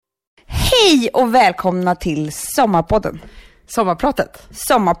Hej och välkomna till Sommarpodden. Sommarpratet.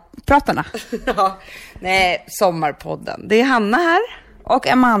 Sommarpratarna. Ja, nej, Sommarpodden. Det är Hanna här. Och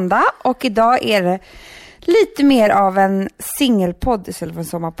Amanda. Och idag är det lite mer av en singelpodd istället för en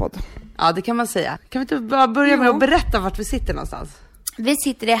sommarpodd. Ja, det kan man säga. Kan vi inte bara börja med att berätta vart vi sitter någonstans? Vi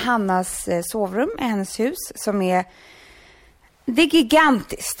sitter i Hannas sovrum i hennes hus som är... Det är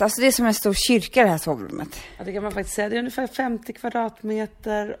gigantiskt. Alltså det är som en stor kyrka det här sovrummet. Ja, det kan man faktiskt säga. Det är ungefär 50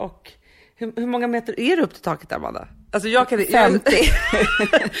 kvadratmeter och... Hur många meter är det upp till taket, Amanda? Alltså jag kan... 50.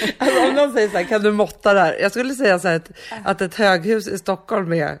 Alltså om någon säger så här, kan du måtta där? Jag skulle säga så här att ett höghus i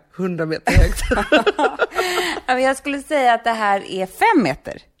Stockholm är 100 meter högt. Ja, jag skulle säga att det här är 5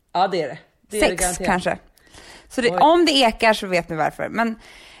 meter. Ja, det är det. Det är 6 kanske. Så det, om det ekar så vet ni varför. Men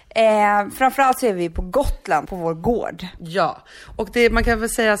framförallt så är vi på Gotland på vår gård. Ja, och man kan väl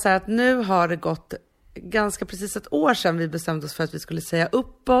säga så här att nu har det gått ganska precis ett år sedan vi bestämde oss för att vi skulle säga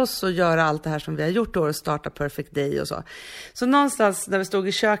upp oss och göra allt det här som vi har gjort och starta Perfect Day och så. Så någonstans när vi stod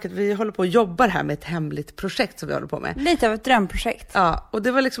i köket, vi håller på och jobbar här med ett hemligt projekt som vi håller på med. Lite av ett drömprojekt. Ja, och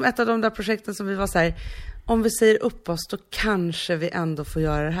det var liksom ett av de där projekten som vi var så här, om vi säger upp oss då kanske vi ändå får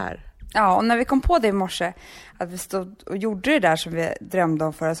göra det här. Ja, och när vi kom på det i morse, att vi stod och gjorde det där som vi drömde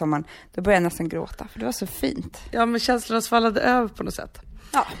om förra sommaren, då började jag nästan gråta, för det var så fint. Ja, men känslorna svallade över på något sätt.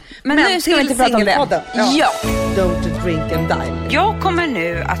 Ja, men nu ska vi inte prata om det. Ja. Don't drink and die. Jag kommer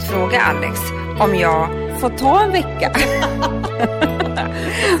nu att fråga Alex om jag får ta en vecka.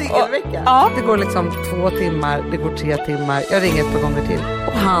 Singelvecka? Ja. Det går liksom 2 timmar, det går 3 timmar, jag ringer ett par gånger till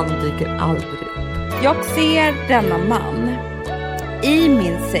och han dyker aldrig upp. Jag ser denna man i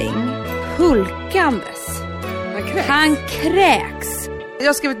min säng hulkandes. Han kräks.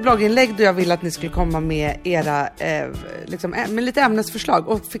 Jag skrev ett blogginlägg då jag ville att ni skulle komma med era med lite ämnesförslag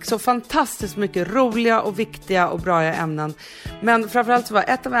och fick så fantastiskt mycket roliga och viktiga och bra ämnen. Men framförallt så var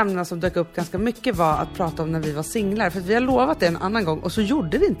ett av ämnena som dök upp ganska mycket var att prata om när vi var singlar, för att vi har lovat det en annan gång och så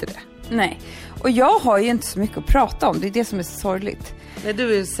gjorde vi inte det. Nej, och jag har ju inte så mycket att prata om, det är det som är så sorgligt. Nej,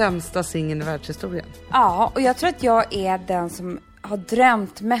 du är ju sämsta singeln i världshistorien. Ja, och jag tror att jag är den som har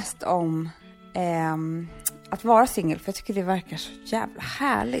drömt mest om att vara singel, för jag tycker det verkar så jävla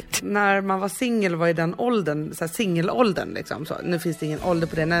härligt. När man var singel var i den åldern, så här singelåldern liksom, så. Nu finns det ingen ålder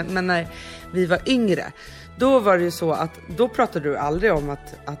på det, men när vi var yngre, då var det ju så att då pratade du aldrig om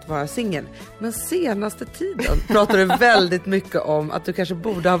att vara singel. Men senaste tiden pratar du väldigt mycket om att du kanske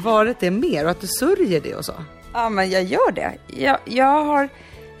borde ha varit det mer och att du sörjer det och så. Ja, men jag gör det. Jag har...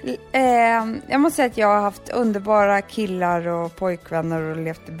 jag måste säga att jag har haft underbara killar och pojkvänner och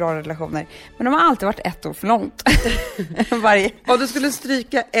levt i bra relationer. Men de har alltid varit 1 år för långt. Varje. Och du skulle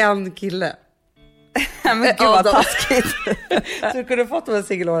stryka en kille. Men gud vad taskigt. Så du kunde fått de här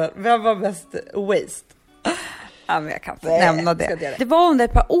singelåren. Vem var bäst waste? Ja, men jag kan inte nämna det. Det var under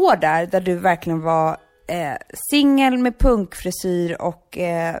ett par år där du verkligen var singel med punkfrisyr och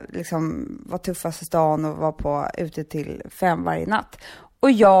liksom var tuffast i stan och var ute till 5 varje natt.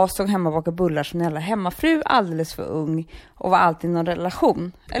 Och jag såg hemma och bakade bullar som en jävla hemmafru, alldeles för ung och var alltid i någon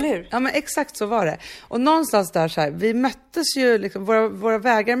relation, eller hur? Ja, men exakt så var det. Och någonstans där så här, vi möttes ju, liksom, våra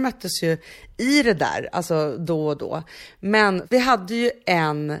vägar möttes ju i det där, alltså då och då. Men vi hade ju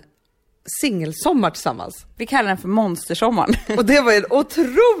en singelsommar tillsammans. Vi kallar den för monstersommaren. Och det var en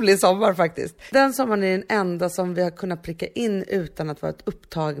otrolig sommar faktiskt. Den sommaren är den enda som vi har kunnat pricka in utan att vara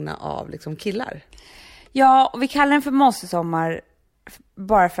upptagna av liksom killar. Ja, och vi kallar den för monstersommar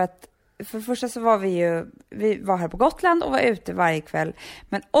bara för att för det första så var vi var här på Gotland och var ute varje kväll.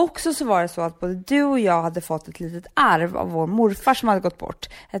 Men också så var det så att både du och jag hade fått ett litet arv av vår morfar som hade gått bort.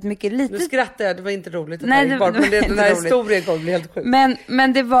 Ett mycket litet... Nu skrattar jag, det var inte roligt. Nej, det var inte den här historien kommer bli helt sjuk.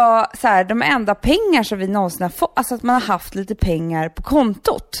 Men det var så här, de enda pengar som vi någonsin har fått, alltså att man har haft lite pengar på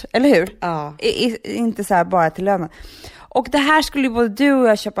kontot, eller hur? Ja. Inte så här bara till lönen. Och det här skulle ju både du och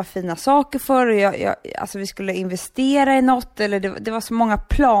jag köpa fina saker för. Och alltså vi skulle investera i något. Eller det var så många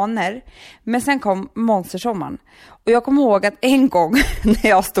planer. Men sen kom monstersommaren. Och jag kommer ihåg att en gång när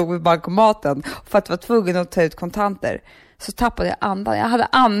jag stod vid bankomaten för att vara tvungen att ta ut kontanter, så tappade jag andan. Jag hade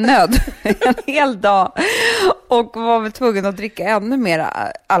andnöd en hel dag. Och var väl tvungen att dricka ännu mer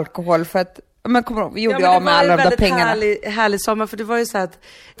alkohol för att... Men kommer ihåg, vi gjorde av med alla de där pengarna. Det var en härlig sommar, för det var ju så att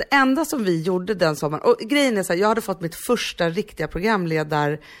det enda som vi gjorde den sommaren, och grejen är så här, jag hade fått mitt första riktiga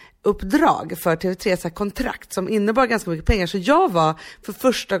programledaruppdrag för TV3, så här kontrakt som innebar ganska mycket pengar, så jag var för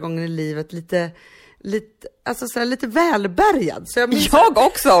första gången i livet lite lite, alltså så här, lite välbärgad. Så jag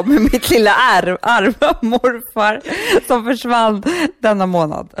också med mitt lilla arva morfar som försvann denna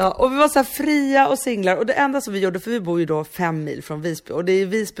månad. Ja, och vi var så här fria och singlar. Och det enda som vi gjorde, för vi bor ju då 5 mil från Visby. Och det är i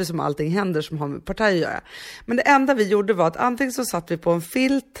Visby som allting händer som har med partaj att göra. Men det enda vi gjorde var att antingen så satt vi på en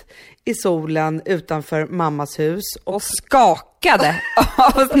filt i solen utanför mammas hus. Och skakade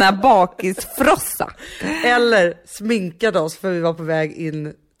av sån här bakisfrossa. Eller sminkade oss för vi var på väg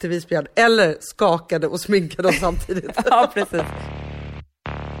in till Visby. Eller skakade och sminkade oss samtidigt. Ja, precis.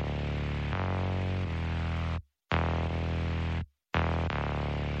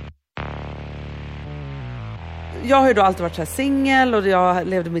 Jag har ju då alltid varit så här singel och jag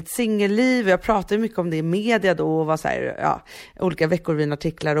levde mitt singelliv. Jag pratade mycket om det i media då och var så här, ja, olika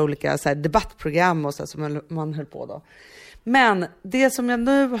veckorvinartiklar och olika så här debattprogram och så här, som man höll på då. Men det som jag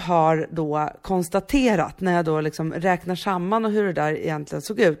nu har då konstaterat när jag då liksom räknar samman och hur det där egentligen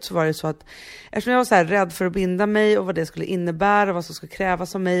såg ut, så var det så att eftersom jag var så här rädd för att binda mig och vad det skulle innebära, vad som skulle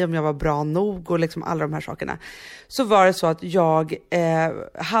krävas av mig, om jag var bra nog och liksom alla de här sakerna, så var det så att jag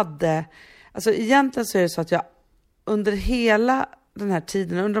hade, alltså egentligen så är det så att jag under hela den här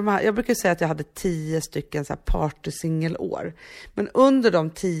tiden, jag brukar säga att jag hade 10 stycken så här partysingelår. Men under de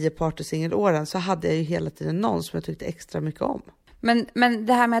 10 partysingelåren så hade jag ju hela tiden någon som jag tyckte extra mycket om. Men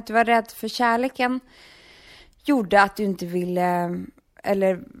det här med att du var rädd för kärleken gjorde att du inte ville,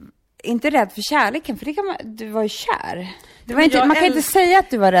 eller inte rädd för kärleken, för det kan du var ju kär. Det var inte, man kan inte säga att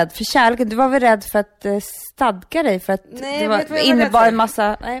du var rädd för kärleken. Du var väl rädd för att stadga dig, för att det innebar en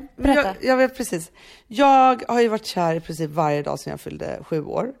massa... Nej, berätta. Jag vet precis. Jag har ju varit kär i princip varje dag sedan jag fyllde 7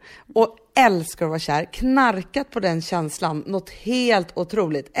 år. Och älskar att vara kär. Knarkat på den känslan. Något helt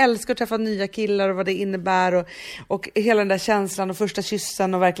otroligt. Älskar att träffa nya killar och vad det innebär. Och hela den där känslan och första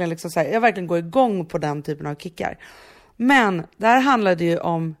kyssen. Och verkligen liksom så här, jag verkligen går igång på den typen av kickar. Men det här handlade ju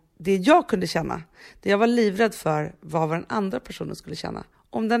om det jag kunde känna. Det jag var livrädd för var vad den andra personen skulle känna.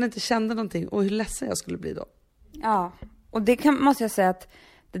 Om den inte kände någonting och hur ledsen jag skulle bli då. Ja, och det måste jag säga att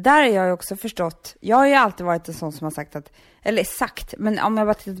det där har jag ju också förstått. Jag har ju alltid varit en sån som har sagt att, eller sagt, men om jag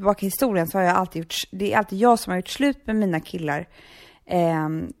bara tittar tillbaka i historien så har jag alltid gjort, det är alltid jag som har gjort slut med mina killar,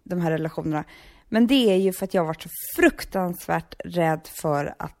 de här relationerna. Men det är ju för att jag har varit så fruktansvärt rädd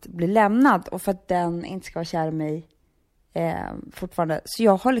för att bli lämnad och för att den inte ska vara kär i mig fortfarande. Så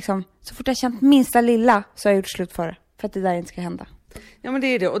jag har liksom, så fort jag känt minsta lilla så har jag gjort slut för att det där inte ska hända. Ja, men det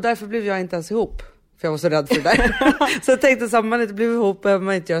är det, och därför blev jag inte ens ihop. För jag var så rädd för det där. Så jag tänkte att man inte blev ihop, behöver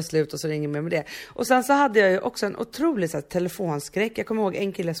man inte göra slut och så ringer med det. Och sen så hade jag ju också en otrolig så här, telefonskräck. Jag kommer ihåg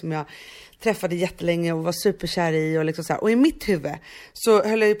en kille som jag träffade jättelänge och var superkär i och liksom så här. Och i mitt huvud så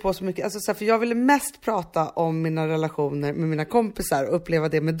höll jag ju på så mycket, alltså så här, för jag ville mest prata om mina relationer med mina kompisar och uppleva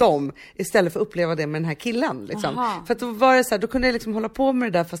det med dem istället för att uppleva det med den här killen liksom. För att då var det så här, då kunde jag liksom hålla på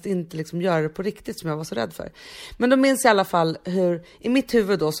med det där fast inte liksom göra det på riktigt som jag var så rädd för. Men då minns jag i alla fall hur i mitt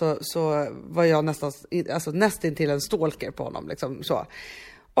huvud då så var jag nästan till en stalker på honom liksom så.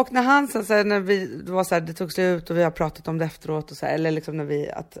 Och när han sen så här, när det var så här, det tog slut och vi har pratat om det efteråt och så här, eller liksom när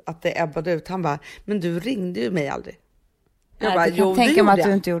vi att det ebbade ut, han bara, men du ringde ju mig aldrig. Jag bara, jo, det gjorde att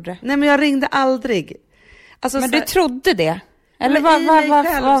du inte gjorde det. Nej, men jag ringde aldrig. Alltså, men så du trodde det? Eller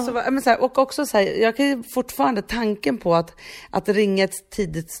vad? Och också så här, jag kan ju fortfarande tanken på att ringa ett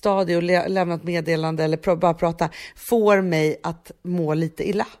tidigt stadie och lämna ett meddelande eller bara prata får mig att må lite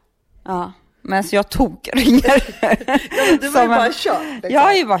illa. Ja. Men så jag tog ringer. Ja, men du var ju bara kört. Liksom. Jag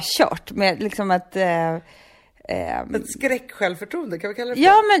har ju bara kört med liksom ett skräck-självförtroende, kan vi kalla det för?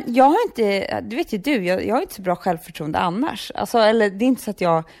 Ja, men jag har inte, du vet ju jag har inte så bra självförtroende annars. Alltså, eller det är inte så att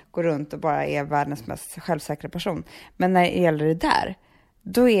jag går runt och bara är världens mest självsäkra person. Men när det gäller det där,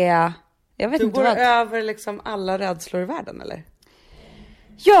 då är jag vet du inte går vad. över liksom alla rädslor i världen, eller?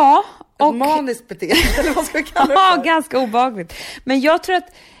 Ja. Ett maniskt beteende, eller vad ska vi kalla det för? Ja, ganska obehagligt. Men jag tror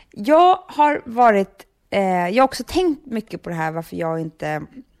att jag har varit, jag har också tänkt mycket på det här, varför jag inte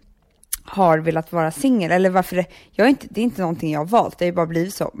har velat vara singel, eller varför det är inte någonting jag har valt, det är bara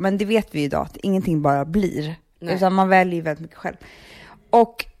blivit så. Men det vet vi ju idag, att ingenting bara blir. Nej. Utan man väljer ju väldigt mycket själv.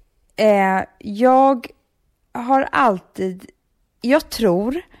 Och jag har alltid, jag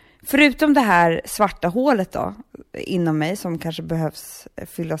tror, förutom det här svarta hålet då, inom mig som kanske behövs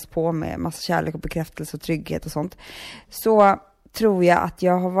fyllas på med massa kärlek och bekräftelse och trygghet och sånt, så tror jag att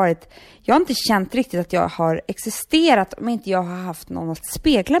jag har inte känt riktigt att jag har existerat om inte jag har haft någon att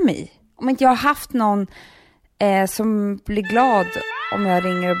spegla mig i. Om inte jag har haft någon som blir glad om jag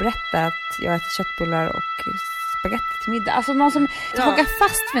ringer och berättar att jag äter köttbullar och spagetti till middag. Alltså någon som hakar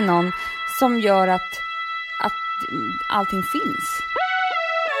fast vid någon som gör att allting finns.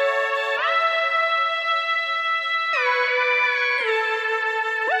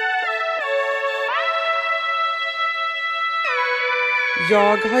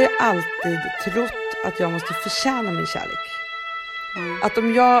 jag har ju alltid trott att jag måste förtjäna min kärlek. Att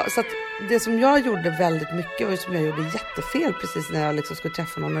om jag, så att det som jag gjorde väldigt mycket och som jag gjorde jättefel precis när jag liksom skulle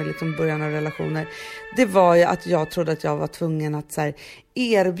träffa någon och liksom börja några relationer, det var ju att jag trodde att jag var tvungen att så här,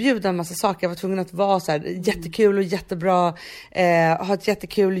 erbjuda en massa saker. Jag var tvungen att vara så här, jättekul och jättebra, ha ett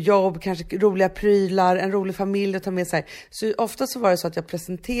jättekul jobb, kanske roliga prylar, en rolig familj att ta med sig. Så ofta så var det så att jag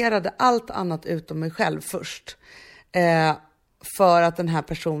presenterade allt annat utom mig själv först. För att den här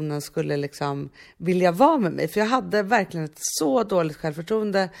personen skulle liksom vilja vara med mig. För jag hade verkligen ett så dåligt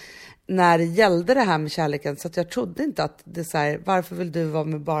självförtroende när det gällde det här med kärleken. Så att jag trodde inte att det är så här, varför vill du vara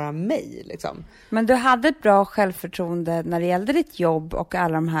med bara mig liksom? Men du hade ett bra självförtroende när det gällde ditt jobb och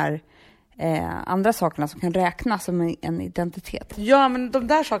alla de här andra sakerna som kan räknas som en identitet. Ja, men de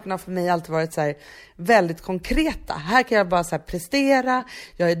där sakerna för mig har alltid varit så här, väldigt konkreta. Här kan jag bara så här, prestera,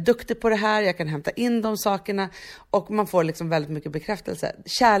 jag är duktig på det här, jag kan hämta in de sakerna och man får liksom väldigt mycket bekräftelse.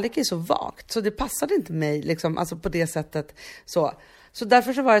 Kärlek är så vagt, så det passade inte mig liksom, alltså på det sättet så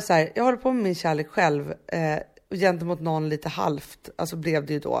därför så var det så här, jag håller på med min kärlek själv gentemot någon lite halvt, alltså blev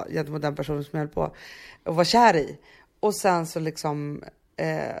det ju då gentemot den personen som jag höll på och var kär i. Och sen så liksom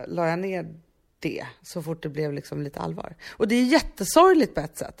la jag ner det så fort det blev liksom lite allvar. Och det är jättesorgligt på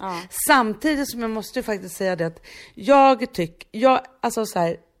ett sätt. Ja. Samtidigt som jag måste ju faktiskt säga det att alltså så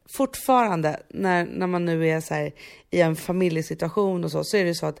här, fortfarande när man nu är så här, i en familjesituation och så är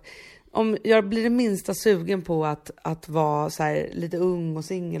det så att om jag blir det minsta sugen på att vara så här, lite ung och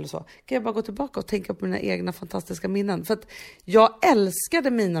singel och så, kan jag bara gå tillbaka och tänka på mina egna fantastiska minnen. För att jag älskade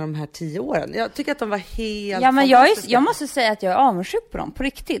de här 10 åren. Jag tycker att de var helt fantastiska. Jag måste säga att jag är avundsjuk på dem, på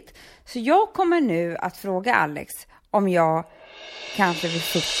riktigt. Så jag kommer nu att fråga Alex om jag kanske vid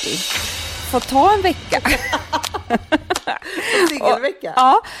 40 får ta en vecka. En singelvecka?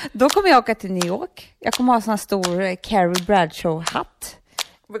 Ja, då kommer jag åka till New York. Jag kommer ha en sån här stor Carrie Bradshaw-hatt.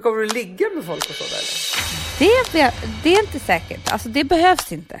 Men kommer du ligga med folk och så där? Det är inte säkert. Alltså det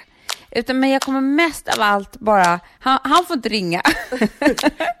behövs inte. Men jag kommer mest av allt bara... Han får inte ringa.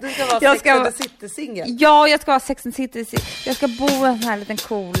 Du ska vara Sex and the City-singel. Ja, jag ska vara Sex and the City. Jag ska bo i en här liten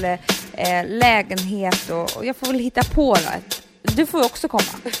cool lägenhet. Och jag får väl hitta på det. Du får också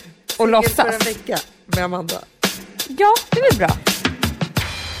komma. Och låtsas. För en vecka med Amanda. Ja, det är bra.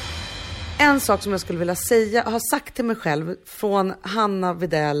 En sak som jag skulle vilja säga, har sagt till mig själv från Hanna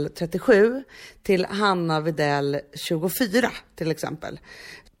Videll 37 till Hanna Videll 24 till exempel.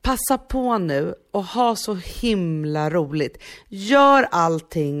 Passa på nu och ha så himla roligt. Gör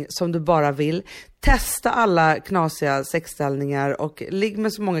allting som du bara vill. Testa alla knasiga sexställningar och ligg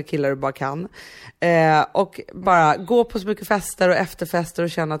med så många killar du bara kan. Och bara gå på så mycket fester och efterfester och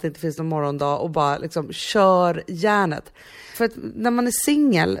känna att det inte finns någon morgondag och bara liksom kör järnet. För att när man är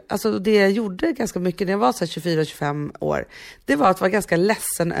singel, alltså det jag gjorde ganska mycket när jag var så 24-25 år, det var att vara ganska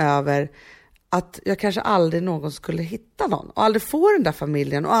ledsen över att jag kanske aldrig någon skulle hitta någon och aldrig få den där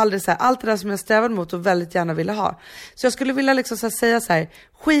familjen och aldrig så här, allt det där som jag strävade mot och väldigt gärna ville ha. Så jag skulle vilja liksom så här, säga så här,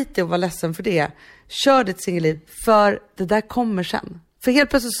 skit i att vara ledsen för det. Kör ditt singelliv, för det där kommer sen. För helt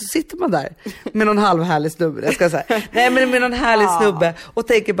plötsligt så sitter man där med någon halvhärlig snubbe, jag ska säga. Nej, men med någon härlig snubbe och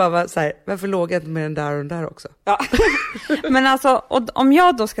tänker bara så här, varför låg jag inte med den där och den där också? Ja. Men alltså, om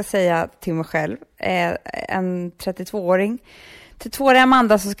jag då ska säga till mig själv, en 32-åring, till 2-åriga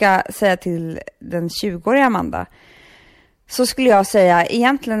Amanda så ska jag säga till den 20-åriga Amanda, så skulle jag säga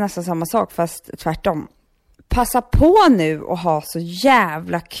egentligen nästan samma sak fast tvärtom. Passa på nu och ha så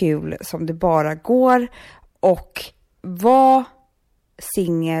jävla kul som det bara går och var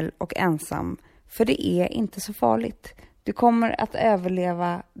singel och ensam, för det är inte så farligt. Du kommer att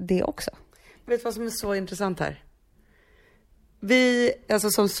överleva det också. Vet du vad som är så intressant här?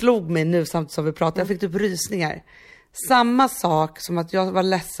 Som slog mig nu samtidigt som vi pratade, jag fick typ rysningar. Samma sak som att jag var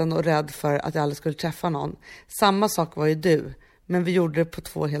ledsen och rädd för att jag aldrig skulle träffa någon. Samma sak var ju du. Men vi gjorde det på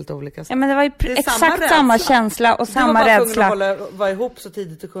 2 helt olika sätt. Ja, men det var ju exakt samma känsla och samma rädsla. Du var bara tvungen att vara ihop så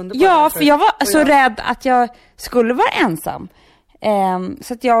tidigt du kunde. Ja, för jag var så rädd att jag skulle vara ensam.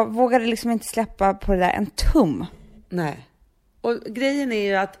 Så att jag vågade liksom inte släppa på det där en tum. Nej. Och grejen är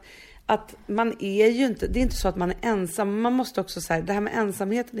ju att man är ju inte, det är inte så att man är ensam. Man måste också så här, det här med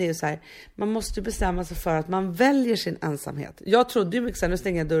ensamheten är ju så här, man måste bestämma sig för att man väljer sin ensamhet. Jag trodde ju mycket så här, nu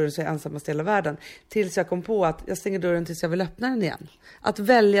stänger jag dörren så är jag ensammast i hela världen. Tills jag kom på att jag stänger dörren tills jag vill öppna den igen. Att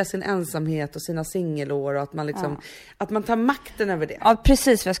välja sin ensamhet och sina singelår och att man liksom, att man tar makten över det. Ja,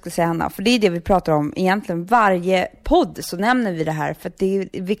 precis vad jag skulle säga, Hanna. För det är det vi pratar om egentligen. Varje podd så nämner vi det här, för att det är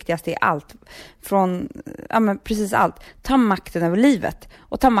det viktigaste i allt. Från, ja men precis allt. Ta makten över livet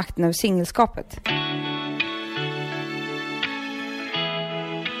och ta makten över singelskapet.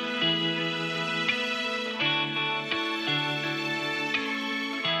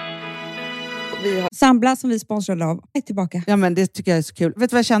 Sambla som vi sponsrade av är tillbaka. Ja, men det tycker jag är så kul. Vet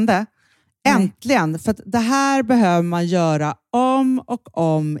du vad jag kände? Äntligen! För att det här behöver man göra om och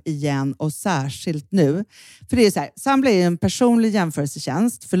om igen och särskilt nu. För det är så här, Sambla är en personlig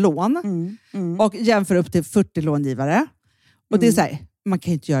jämförelsetjänst för lån och jämför upp till 40 långivare. Och det är så här, man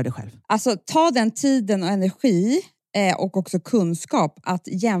kan ju inte göra det själv. Alltså ta den tiden och energi och också kunskap att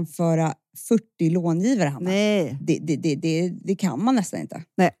jämföra 40 långivare, Hanna. Nej. Det kan man nästan inte.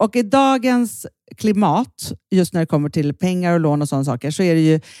 Nej. Och i dagens klimat, just när det kommer till pengar och lån och sådana saker, så är det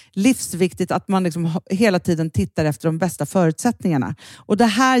ju livsviktigt att man liksom hela tiden tittar efter de bästa förutsättningarna. Och det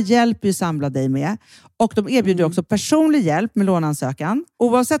här hjälper ju Sambla dig med. Och de erbjuder också personlig hjälp med låneansökan.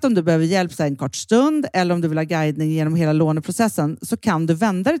 Oavsett om du behöver hjälp en kort stund eller om du vill ha guidning genom hela låneprocessen, så kan du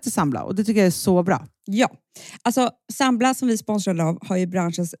vända dig till Sambla. Och det tycker jag är så bra. Ja, alltså Sambla som vi sponsrade av har ju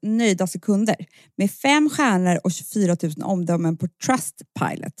branschens nöjdaste kunder med 5 stjärnor och 24 000 omdömen på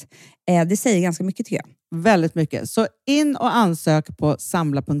Trustpilot. Det säger ganska mycket, tycker jag. Väldigt mycket. Så in och ansök på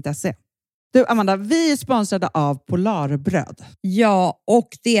sambla.se. Du Amanda, vi är sponsrade av Polarbröd. Ja, och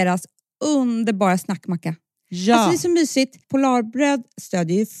deras underbara snackmacka. Ja. Alltså det är så mysigt. Polarbröd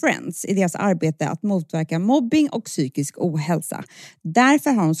stödjer ju Friends i deras arbete att motverka mobbing och psykisk ohälsa. Därför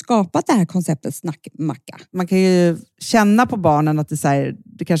har de skapat det här konceptet snackmacka. Man kan ju känna på barnen att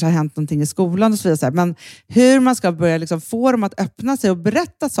det kanske har hänt någonting i skolan och så vidare. Men hur man ska börja liksom få dem att öppna sig och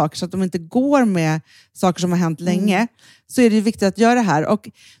berätta saker så att de inte går med saker som har hänt länge. Så är det ju viktigt att göra det här. Och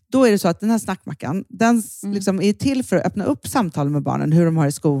då är det så att den här snackmackan, den liksom är till för att öppna upp samtal med barnen. Hur de har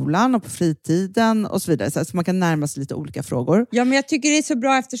i skolan och på fritiden och så vidare. Så man kan närma sig lite olika frågor. Ja, men jag tycker det är så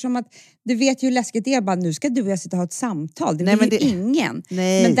bra eftersom att du vet ju hur läskigt det är. Bara, nu ska du och jag sitta och ha ett samtal. Det vill ju ingen.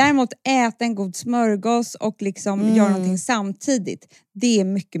 Nej. Men däremot äta en god smörgås och liksom göra någonting samtidigt. Det är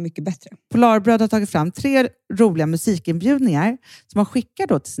mycket, mycket bättre. Polarbröd har tagit fram 3 roliga musikinbjudningar som man skickar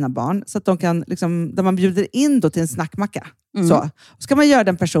då till sina barn. Så att de kan, liksom, där man bjuder in då till en snackmacka. Så. Och ska man göra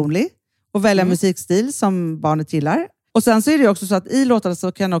den personlig och välja musikstil som barnet gillar. Och sen så är det också så att i låtarna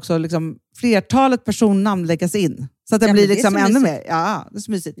så kan också liksom flertalet personnamn läggas in. Så att det blir liksom ännu mer. Ja, det är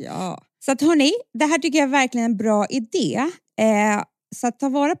så mysigt. Ja. Så att hörni, det här tycker jag är verkligen en bra idé. Så att ta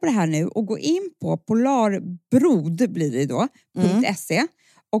vara på det här nu och gå in på polarbrod blir det då, .se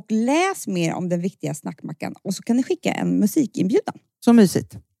och läs mer om den viktiga snackmackan. Och så kan ni skicka en musikinbjudan. Så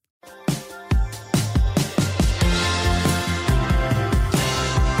mysigt.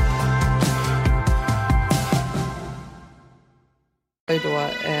 Då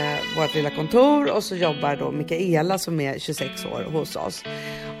vårt lilla kontor och så jobbar då Mikaela som är 26 år hos oss.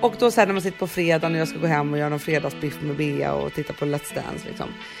 Och då sen när man sitter på fredagen och jag ska gå hem och göra någon fredagsbiff med Bea och titta på Let's Dance liksom.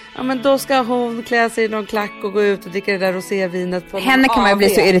 Ja, men då ska hon klä sig i någon klack och gå ut och dricka det där rosévinet på henne kan man ju bli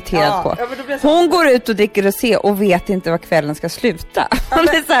så irriterad på. Ja, hon går ut och dricker rosé och vet inte vad kvällen ska sluta. Hon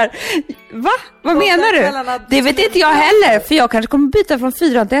är så här, va? Vad menar du? Det vet inte jag heller, för jag kanske kommer byta från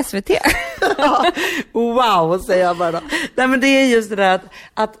 4 till SVT. Wow, säger jag bara då. Nej, men det är just det där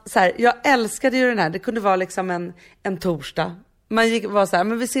att så här, jag älskade ju den här. Det kunde vara liksom en torsdag. Man var så här,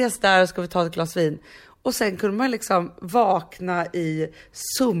 men vi ses där och ska vi ta ett glas vin. Och sen kunde man liksom vakna i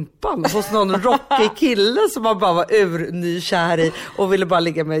sumpan hos någon rockig kille som man bara var nykär i och ville bara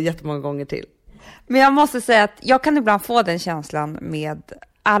ligga med jättemånga gånger till. Men jag måste säga att jag kan ibland få den känslan med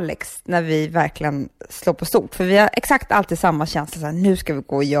Alex när vi verkligen slår på stort. För vi har exakt alltid samma känsla, så här, nu ska vi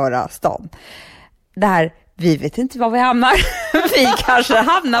gå och göra stan. Det här, vi vet inte var vi hamnar. Vi kanske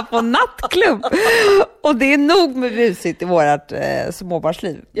hamnar på nattklubb. Och det är nog med busigt i vårt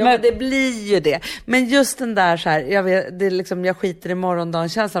småbarnsliv. Ja, men det blir ju det. Men just den där så här, jag vet, det är liksom, jag skiter i morgondagen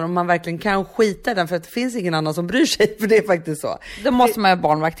känslan. Om man verkligen kan skita i den, för att det finns ingen annan som bryr sig. För det är faktiskt så. Då måste man ha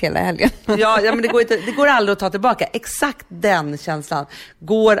barnvakt hela helgen. Ja, men det går aldrig att ta tillbaka. Exakt den känslan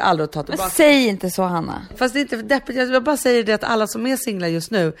går aldrig att ta tillbaka. Men säg inte så, Hanna. Fast det är inte för deppigt. Jag bara säger det att alla som är singlar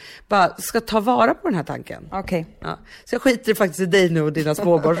just nu bara ska ta vara på den här tanken. Okej. Ja. Så jag skiter faktiskt i dig nu och dina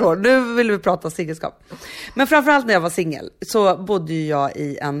småbarnsår. Nu vill vi prata singelskap. Men framförallt när jag var singel så bodde ju jag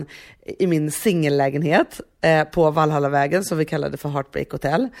i min singellägenhet på Valhallavägen som vi kallade för Heartbreak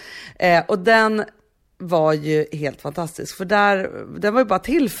Hotel. Och den var ju helt fantastisk, för den var ju bara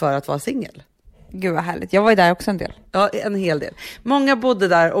till för att vara singel. Gud vad härligt. Jag var ju där också en del. Ja, en hel del. Många bodde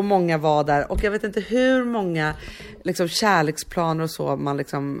där och många var där. Och jag vet inte hur många liksom, kärleksplaner och så man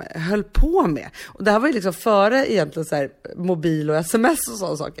liksom höll på med. Och det här var ju liksom före egentligen så här, mobil och sms och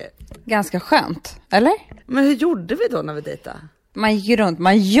sådana saker. Ganska skönt, eller? Men hur gjorde vi då när vi dejtade? Man gick runt,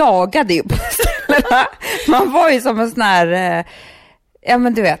 man jagade ju på ställena. Man var ju som en sån här... Ja,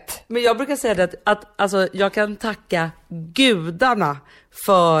 men du vet. Men jag brukar säga det att alltså, jag kan tacka gudarna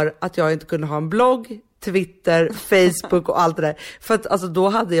för att jag inte kunde ha en blogg Twitter, Facebook och allt det där. För att alltså, då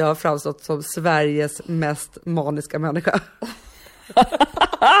hade jag framstått som Sveriges mest maniska människa.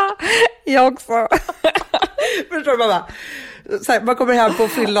 Jag också. Förstår du bara? Så här, man kommer hem på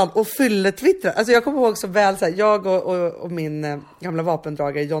fyllan och fylletwittrar. Alltså jag kommer ihåg så väl så här, jag och min gamla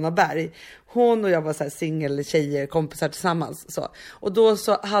vapendragare Jonna Berg. Hon och jag var så här singel tjejer, kompisar tillsammans så. Och då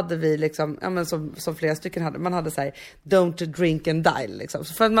så hade vi liksom, ja men som flera stycken hade, man hade så här don't drink and die liksom.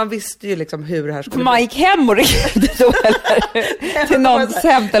 Så för att man visste ju liksom hur det här skulle man gick hem och ringde då eller till någons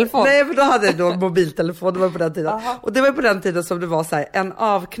hemtelefon. Nej, för då hade jag då mobiltelefon, det var på den tiden. Aha. Och det var på den tiden som det var så här en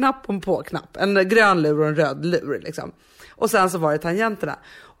av-knapp och en på-knapp, en grön lur och en röd lur liksom. Och sen så var det tangenterna.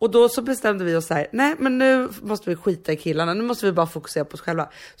 Och då så bestämde vi oss så här, nej men nu måste vi skita i killarna, nu måste vi bara fokusera på oss själva.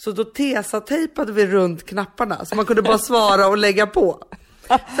 Så då tesatejpade vi runt knapparna så man kunde bara svara och lägga på.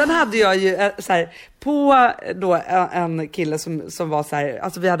 Sen hade jag ju så här, på då en kille som var så här,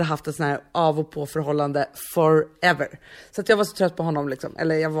 alltså vi hade haft ett sån här av och på förhållande forever. Så att jag var så trött på honom liksom,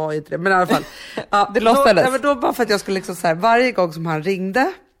 eller jag var inte det, men i alla fall. Ja, det låtsades. Då bara för att jag skulle liksom så här, varje gång som han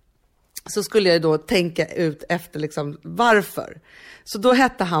ringde så skulle jag då tänka ut efter liksom varför. Så då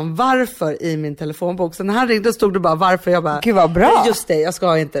hette han varför i min telefonbok. Så när han ringde stod det bara varför. Jag bara, gud vad bra. Just det, jag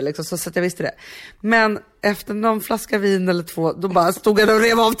ska inte liksom, så att jag visste det. Men efter någon flaska vin eller två, då bara stod jag och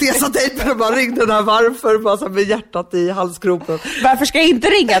rev av tesatejpen och bara ringde den här varför, bara så med hjärtat i halsgropen. Varför ska jag inte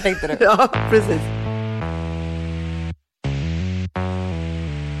ringa, tänkte du? Ja, precis.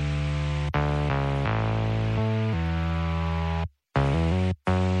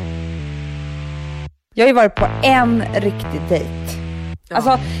 Jag har ju varit på en riktig dejt. Ja.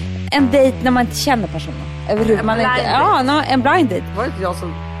 Alltså en dejt när man inte känner personen. En blind date. Var det inte jag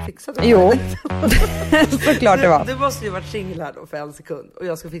som fixade det? Jo, såklart det var. Du måste ju varit singel här då för en sekund och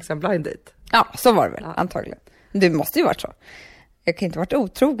jag ska fixa en blind date. Ja, så var det väl, antagligen. Du måste ju varit så. Jag kan inte varit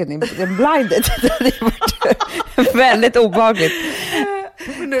otrogen i en blind date. Det hade ju varit väldigt obehagligt.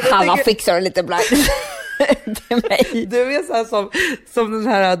 Han har fixat en liten blind date. Till mig. Du är så här som den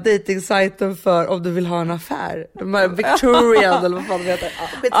här dating-sajten för om du vill ha en affär. De här Victorian eller vad fan det heter.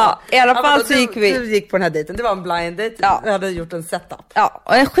 Ja, i alla fall så gick vi. Du gick på den här dejten. Det var en blind date. Ja. Jag hade gjort en setup. Ja,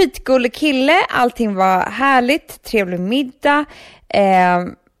 och en skitgullig kille. Allting var härligt. Trevlig middag.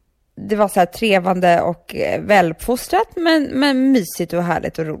 Det var så här trevande och väluppfostrat, men mysigt och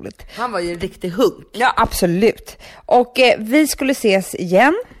härligt och roligt. Han var ju en riktig hunk. Ja, absolut. Och vi skulle ses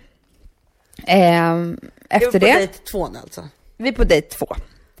igen. Efter det. Vi är på dejt 2 alltså. Vi är på dejt 2.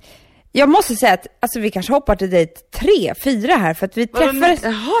 Jag måste säga att alltså, vi kanske hoppar till dejt 3, 4 här för att vi träffades.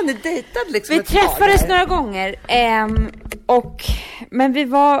 Jaha, ni dejtade liksom. Vi träffades några gånger men vi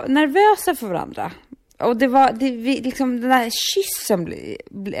var nervösa för varandra. Och vi liksom den där kyssen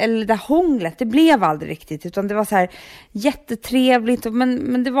eller det där hånglet, det blev aldrig riktigt, utan det var så här jättetrevligt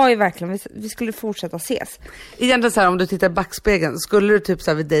men det var ju verkligen vi skulle fortsätta ses. Egentligen så här, om du tittar i backspegeln, skulle du typ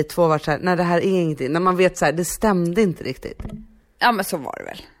så här vid dejt 2 vara så här, nej det här är ingenting, när man vet så här, det stämde inte riktigt. Ja men så var det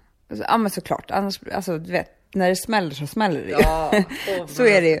väl. Ja men såklart, annars, alltså du vet, när det smäller så smäller det ju. Ja, så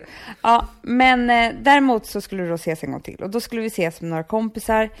är det ju. Ja, men däremot så skulle vi då ses en gång till och då skulle vi ses med några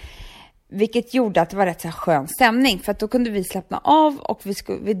kompisar. Vilket gjorde att det var rätt så här skön stämning. För att då kunde vi slappna av och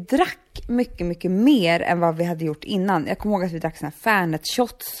vi drack mycket, mycket mer än vad vi hade gjort innan. Jag kommer ihåg att vi drack såna här Fernet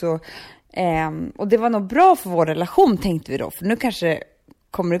shots och det var nog bra för vår relation, tänkte vi då. För nu kanske det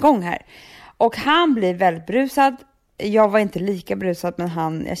kommer igång här. Och han blir väldigt brusad. Jag var inte lika brusad,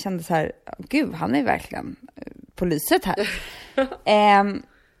 men jag kände så här, gud, han är verkligen på lyset här.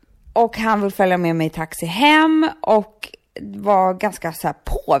 Och han vill följa med mig i taxi hem och var ganska så här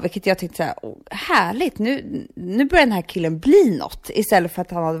på, vilket jag tyckte så här, härligt, nu börjar den här killen bli något, istället för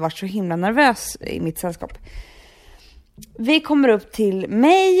att han hade varit så himla nervös i mitt sällskap. Vi kommer upp till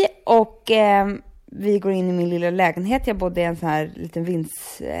mig och vi går in i min lilla lägenhet. Jag bodde i en sån här liten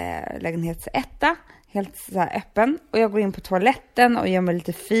vindslägenhetsetta, helt så här öppen, och jag går in på toaletten och gör mig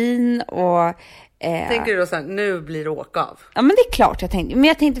lite fin och tänker du då så här, nu blir det åka av? Ja, men det är klart jag tänkte, men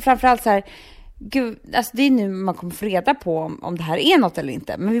jag tänkte framförallt så här, gud, alltså det är nu man kommer få reda på om det här är något eller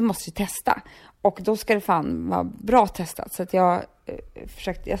inte. Men vi måste ju testa. Och då ska det fan vara bra testat. Så att jag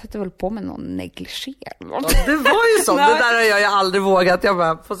satte väl på med någon negligé. Ja, det var ju så. Det där har jag ju aldrig vågat. Jag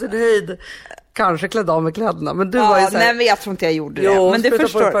bara, på sin höjd kanske klädde av med kläderna. Men du var ju så här, nej, men jag tror inte jag gjorde det. Jo, men du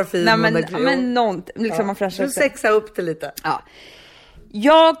förstår. Nej, men någon, liksom man fräschar du sexa upp det lite. Ja.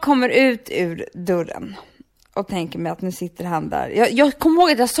 Jag kommer ut ur dörren och tänker mig att nu sitter han där. Jag kommer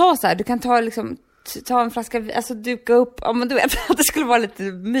ihåg att jag sa så här, du kan ta en flaska, alltså duka upp, ja men du vet att det skulle vara lite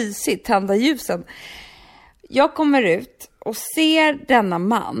mysigt, tända ljusen. Jag kommer ut och ser denna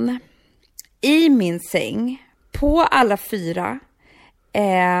man i min säng på alla 4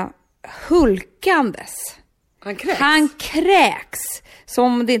 hulkandes. Han kräks som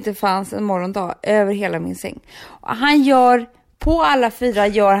om det inte fanns en morgondag över hela min säng. Och han gör, på alla 4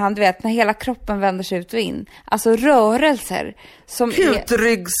 gör han, du vet, när hela kroppen vänder sig ut och in. Alltså rörelser som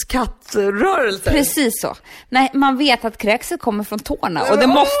kutryggskattrörelser. Precis så. Nej, man vet att kräkset kommer från tårna och det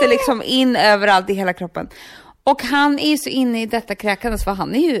måste liksom in överallt i hela kroppen. Och han är ju så inne i detta kräkandes, för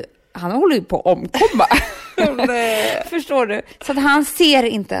han håller ju på att omkomma. Förstår du? Så att han ser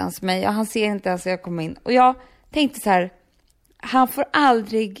inte ens mig och han ser inte ens att jag kommer in. Och jag tänkte så här, han får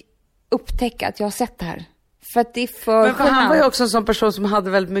aldrig upptäcka att jag har sett det här. För att det är för han var ju också en sån person som hade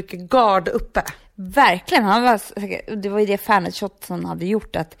väldigt mycket gard uppe. Verkligen, det var ju det Fanet-shot som hade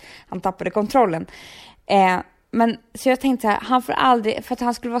gjort att han tappade kontrollen. Men så jag tänkte så här, han får aldrig, för att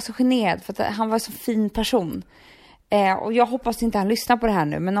han skulle vara så generad, för att han var så fin person. Och jag hoppas inte han lyssnar på det här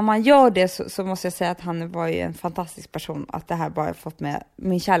nu, men om han gör det så måste jag säga att han var ju en fantastisk person, att det här bara fått med,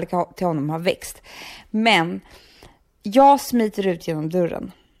 min kärlek till honom har växt. Men jag smiter ut genom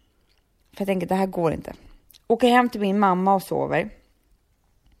dörren, för jag tänker det här går inte. Åker hem till min mamma och sover,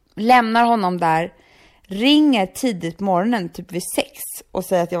 lämnar honom där, ringer tidigt på morgonen typ vid 6 och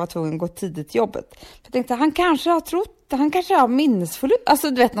säger att jag var tvungen att gå tidigt till jobbet. För jag tänkte han kanske har minnesförlust, alltså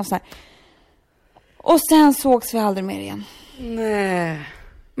du vet något sånt här. Och sen sågs vi aldrig mer igen. Nej.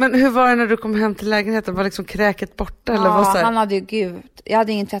 Men hur var det när du kom hem till lägenheten? Var liksom kräket borta? Eller vad så här? Han hade ju, gud, jag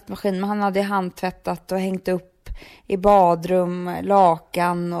hade ingen tvättmaskin, men han hade handtvättat och hängt upp i badrum,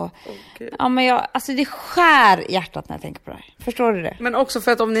 lakan och ja, men alltså det skär hjärtat när jag tänker på det här. Förstår du det? Men också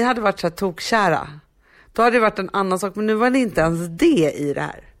för att om ni hade varit så här tokkära, då hade det varit en annan sak, men nu var det inte ens det i det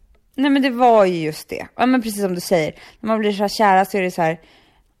här. Nej, men det var ju just det. Ja, men precis som du säger, när man blir så här kära så är det så här,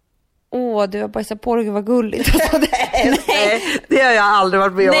 du har bajsat på dig, vad gulligt. Nej, det har jag aldrig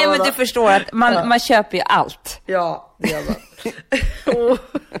varit med om. Nej, men du förstår att man köper ju allt. Ja, det gör man.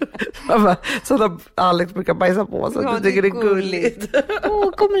 Så när Alex brukar bajsa på så du tycker det är gulligt.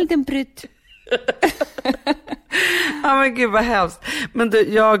 Kom en liten prytt. Ja, men gud vad hemskt. Men du,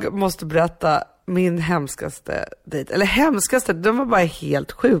 jag måste berätta min hemskaste dejt. Eller hemskaste, den var bara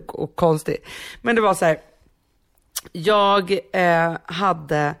helt sjuk och konstig. Men det var så här, jag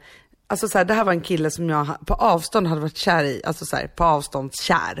hade... Alltså så här, det här var en kille som jag på avstånd hade varit kär i. Alltså så här, på avstånd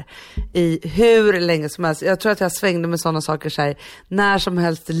kär. I hur länge som helst. Jag tror att jag svängde med sådana saker så här, när som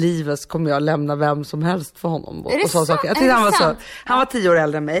helst i livet så kommer jag lämna vem som helst för honom. Är det och så saker. Jag tyckte han var 10 år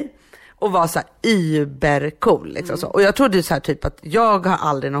äldre än mig. Och var så här übercool liksom så. Och jag trodde ju så här typ att jag har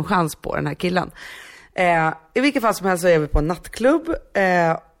aldrig någon chans på den här killen. I vilket fall som helst så är vi på en nattklubb.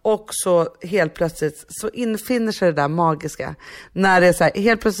 Och så helt plötsligt så infinner sig det där magiska. När det är så här,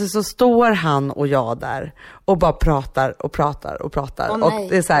 helt plötsligt så står han och jag där. Och bara pratar och pratar och pratar. Och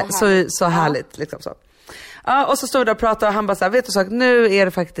det är så här, så härligt liksom så. Ja, och så stod jag och pratade och han bara så här, vet du sak, nu är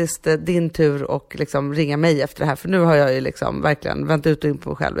det faktiskt din tur och liksom ringa mig efter det här. För nu har jag ju liksom verkligen vänt ut och in på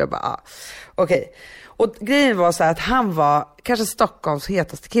mig själv. Jag bara, okej. Och grejen var så här att han var kanske Stockholms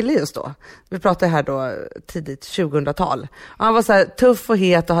hetaste kille just då. Vi pratade här då tidigt 2000-tal. Och han var så här tuff och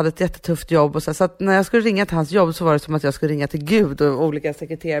het och hade ett jättetufft jobb. Och så att när jag skulle ringa till hans jobb så var det som att jag skulle ringa till Gud och olika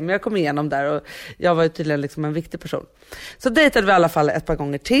sekreterare. Men jag kom igenom där och jag var ju tydligen liksom en viktig person. Så dejtade vi i alla fall ett par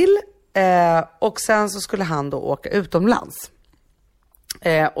gånger till. Och sen så skulle han då åka utomlands.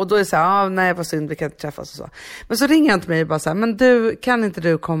 Och då är det så här, nej vad synd, vi kan inte träffas och så. Men så ringer han till mig och bara så här, men du, kan inte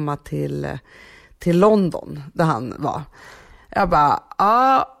du komma till London där han var? Jag bara,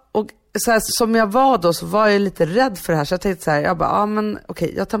 och så här, som jag var då så var jag lite rädd för det här. Så jag tänkte så här, jag bara, men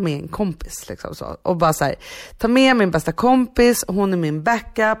okej, jag tar med en kompis liksom så. Och bara så här, ta med min bästa kompis, hon är min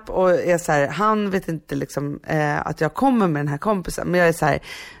backup. Och är så här, han vet inte liksom att jag kommer med den här kompisen. Men jag är så här,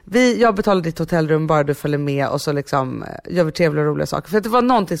 jag betalar ditt hotellrum bara du följer med. Och så liksom gör vi trevliga och roliga saker. För det var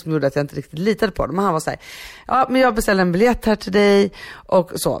någonting som gjorde att jag inte riktigt litade på det. Men han var så här, ja men jag beställer en biljett här till dig.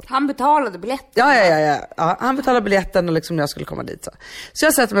 Och så. Han betalade biljetten? Ja, han betalade biljetten och liksom jag skulle komma dit så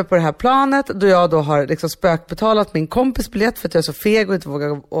jag sätter mig på det här planet då jag då har liksom spökbetalat min kompis biljett för att jag är så feg och inte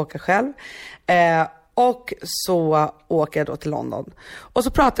vågar åka själv. Och så åker jag då till London. Och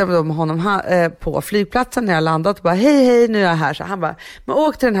så pratar jag med honom på flygplatsen när jag landat och bara hej, nu är jag här. Så han bara, men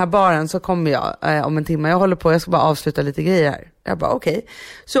åk till den här baren så kommer jag om en timme. Jag ska bara avsluta lite grejer här. Jag bara okej.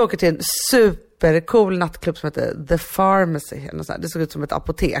 Så jag åker till en supercool nattklubb som heter The Pharmacy. Det såg ut som ett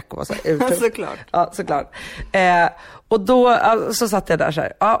apotek. Och var så här, såklart. Ja, såklart. Och då så satt jag där så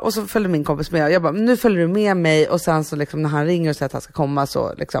här. Ja, och så följde min kompis med. Jag bara, nu följer du med mig. Och sen så liksom när han ringer och säger att han ska komma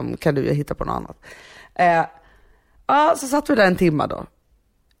så liksom, kan du ju hitta på något annat. Ja, så satt vi där en timme då.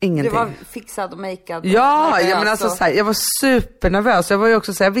 Ingenting. Du var fixad och makead. Ja, men alltså så här, jag var supernervös. Jag var ju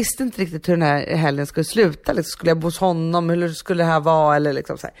också så här, jag visste inte riktigt hur den här helgen skulle sluta. Liksom, skulle jag bo hos honom? Hur skulle det här vara? Eller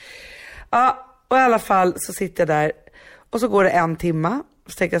liksom så här. Ja, och i alla fall så sitter jag där. Och så går det 1 timme.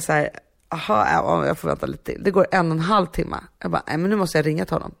 Så tänker jag så här, aha, jag får vänta lite till. Det går 1,5 timme. Jag bara, nej men nu måste jag ringa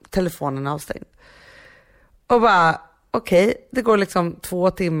till honom. Telefonen är avstängd. Och bara, okej, det går liksom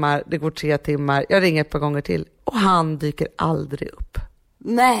 2 timmar. Det går 3 timmar. Jag ringer ett par gånger till. Och han dyker aldrig upp.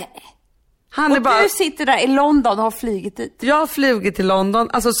 Nej. Han och är bara... du sitter där i London och har flugit dit. Jag har flugit till London,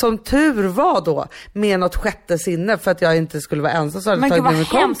 alltså som tur var då, med något sjätte sinne för att jag inte skulle vara ensam, så hade jag tagit med min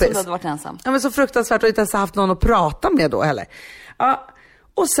kompis. Men gud vad hemskt du hade varit ensam. Ja, men så fruktansvärt och inte ens haft någon att prata med då heller. Ja,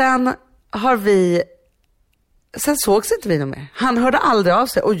 och sen sågs inte vi någon mer. Han hörde aldrig av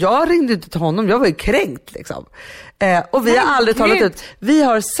sig och jag ringde inte till honom, jag var ju kränkt liksom. Och vi har aldrig talat ut. Vi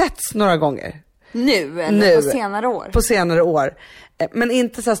har setts några gånger. Nu, eller på senare år? På senare år. Men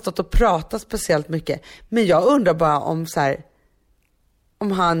inte så här stått och pratat speciellt mycket. Men jag undrar bara om så här,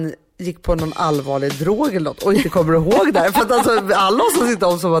 om han gick på någon allvarlig drog eller något och inte kommer ihåg det. För att alltså, alla som sitter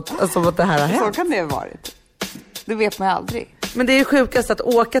om som att det här har hänt. Så kan det ha varit. Det vet man ju aldrig. Men det är ju sjukast att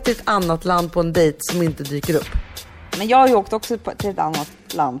åka till ett annat land på en dejt som inte dyker upp. Men jag har ju åkt också till ett annat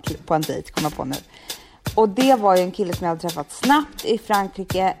land på en dejt, kommer jag på nu. Och det var ju en kille som jag hade träffat snabbt i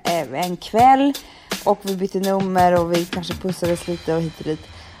Frankrike en kväll. Och vi bytte nummer och vi kanske pussades lite och hit och dit.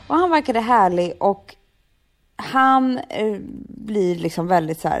 Och han verkade härlig och han blir liksom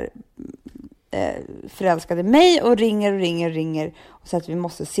väldigt så här förälskad i mig och ringer och säger att vi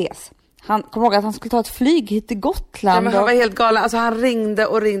måste ses. Han kom ihåg att han skulle ta ett flyg hit till Gotland. Ja, men han var helt galen. Alltså han ringde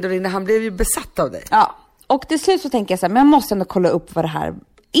och ringde. Han blev ju besatt av dig. Ja, och till slut så tänker jag så här, men jag måste ändå kolla upp vad det här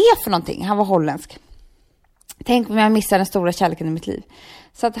är för någonting. Han var holländsk. Tänk om jag missar den stora kärleken i mitt liv.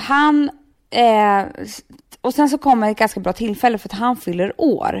 Så att han... och sen så kommer ett ganska bra tillfälle för att han fyller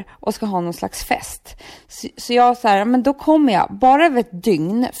år och ska ha någon slags fest. Så jag så här, men då kommer jag bara över ett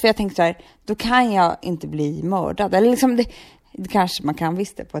dygn, för jag tänkte så här, då kan jag inte bli mördad. Eller liksom det kanske man kan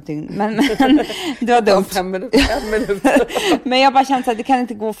visst det på ett dygn, men det var dumt. 5 minuter. Men jag bara kände att det kan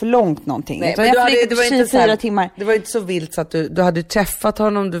inte gå för långt någonting. Nej, men det var inte 24 timmar. Det var inte så vilt så att du hade träffat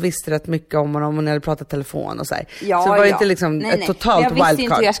honom, du visste rätt mycket om honom och ni hade pratat telefon och så här. Ja, så det var inte liksom ett totalt wildcard. Jag visste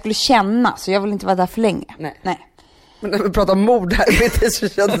inte hur jag skulle känna, så jag ville inte vara där för länge. Nej. Men när vi pratar om mord här så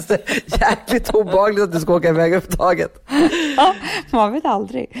kändes det jäkligt obehagligt att du ska åka iväg överhuvudtaget. Ja, man vet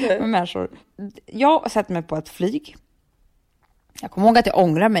aldrig med människor. Jag sätter mig på ett flyg. Jag kommer ihåg att jag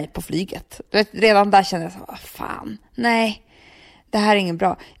ångrar mig på flyget. Du vet, redan där kände jag så, vad fan, nej, det här är ingen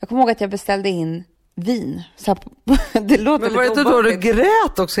bra. Jag kommer ihåg att jag beställde in vin. Så här, det låter men var det inte då du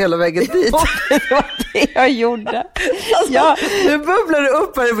grät också hela vägen dit? Det var det jag gjorde. Alltså, nu bubblar det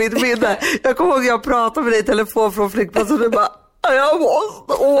upp här i mitt minne. Jag kommer ihåg att jag pratade med dig i telefon från flygplatsen och du bara, jag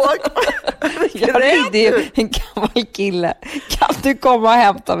måste åka. Jag ringde ju en gammal kille. Kan du komma och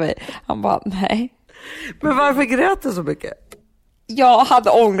hämta mig? Han bara, nej. Men varför grät du så mycket? Jag hade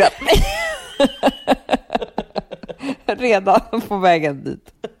ångrat mig. Redan på vägen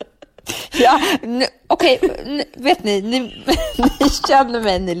dit. Ja, okej, vet ni känner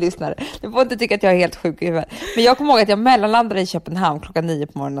mig, ni lyssnare. Ni får inte tycka att jag är helt sjuk i huvudet. Men jag kommer ihåg att jag mellanlandade i Köpenhamn klockan 9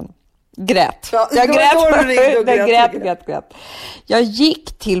 på morgonen. Grät. Ja, jag grät. Jag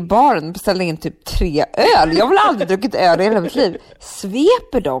gick till baren och beställde in typ 3 öl. Jag har väl aldrig druckit öl i hela mitt liv.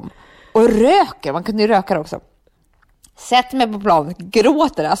 Sveper dem och röker. Man kunde ju röka också. Sätter mig på planet,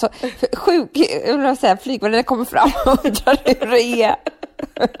 gråter. Alltså, flygvärden kommer fram och undrar hur det är.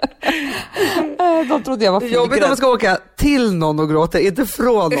 De trodde jag var flygrädd. Jobbigt när man ska åka till någon och gråta, inte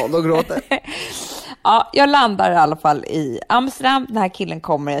från någon och gråta. Ja, jag landar i alla fall i Amsterdam. Den här killen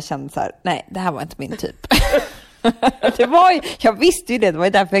kommer, jag kände så här, nej, det här var inte min typ. Jag visste ju det var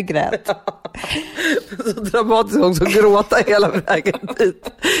ju därför jag grät. Så dramatiskt också gråta hela vägen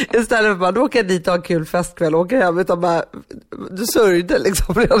dit. Istället för att åka jag dit och ha en kul festkväll och åka hem, utan bara, du sörjde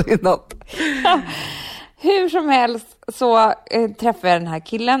liksom redan innan. Ja. Hur som helst så träffade jag den här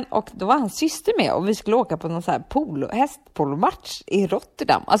killen och då var hans syster med och vi skulle åka på någon så här hästpolomatch i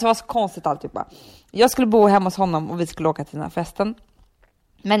Rotterdam. Alltså det var så konstigt alltihopa. Jag skulle bo hemma hos honom och vi skulle åka till den här festen.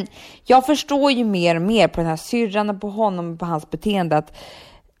 Men jag förstår ju mer och mer på den här syrran och på honom och på hans beteende att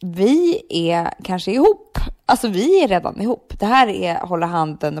vi är kanske ihop. Alltså vi är redan ihop. Det här är hålla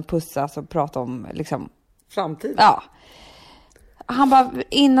handen och pussas och prata om liksom framtiden. Ja. Han bara,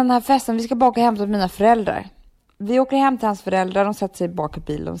 innan den här festen, vi ska bara åka hem till mina föräldrar. Vi åker hem till hans föräldrar, de sätter sig bak i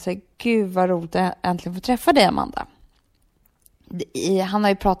bilen och säger, gud vad roligt att äntligen få träffa dig, Amanda. Han har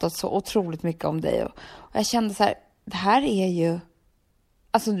ju pratat så otroligt mycket om dig och jag kände så här, det här är ju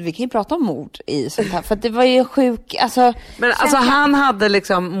Alltså vi kan ju prata om mord i sånt här. För att det var ju sjuk... Alltså, men alltså han hade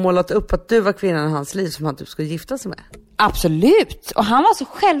liksom målat upp att du var kvinnan i hans liv som han typ skulle gifta sig med. Absolut. Och han var så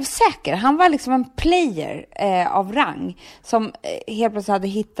självsäker. Han var liksom en player av rang. Som helt plötsligt hade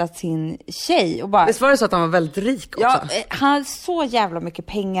hittat sin tjej. Och bara... Visst var det så att han var väldigt rik också? Ja, han hade så jävla mycket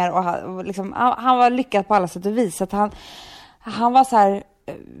pengar. Och liksom, han var lyckad på alla sätt och vis. Att han var så här...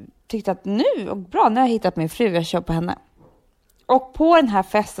 Tyckte att nu har jag hittat min fru. Jag kör på henne. Och på den här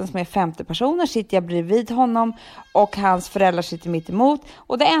festen som är 50 personer sitter jag bredvid honom och hans föräldrar sitter mitt emot.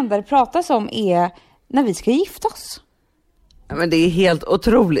 Och det enda det pratas om är när vi ska gifta oss. Ja, men det är helt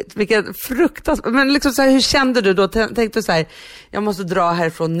otroligt. Vilket fruktansvärt. Men liksom så här, hur kände du då? Tänkte du så här, jag måste dra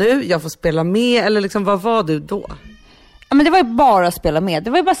härifrån nu, jag får spela med? Eller liksom, vad var du då? Ja, men det var ju bara att spela med. Det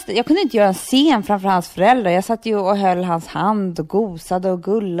var ju bara, jag kunde inte göra en scen framför hans föräldrar. Jag satt ju och höll hans hand och gosade och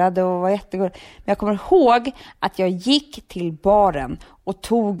gullade och var jättegullig. Men jag kommer ihåg att jag gick till baren och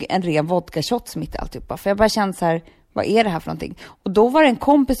tog en ren vodka-shot mitt i alltihopa. För jag bara kände så här, vad är det här för någonting? Och då var det en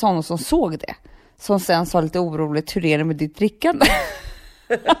kompis honom som såg det. Som sen sa lite oroligt, hur är det med ditt drickande?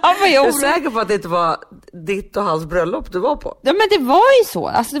 Jag är säker på att det inte var ditt och hans bröllop du var på. Ja, men det var ju så.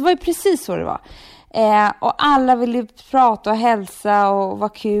 Alltså det var ju precis så det var. Och alla ville prata och hälsa och vara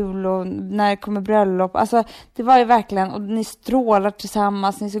kul och när det kommer bröllop. Alltså det var ju verkligen, och ni strålar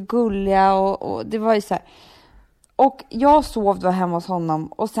tillsammans, ni är så gulliga och det var ju så här. Och jag sov då hemma hos honom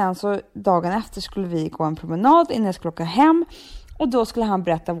och sen så dagen efter skulle vi gå en promenad innan jag skulle åka hem. Och då skulle han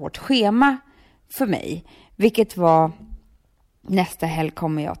berätta vårt schema för mig. Vilket var, nästa helg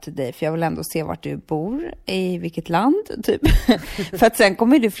kommer jag till dig för jag vill ändå se vart du bor, i vilket land typ. För att sen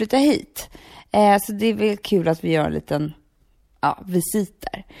kommer du flytta hit. Så det är väl kul att vi gör en liten visit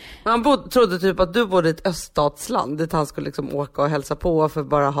där. Han trodde typ att du bodde i ett öststatsland dit han skulle liksom åka och hälsa på för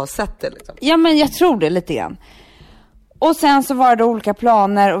bara ha sett det liksom. Ja, men jag tror det lite grann. Och sen så var det olika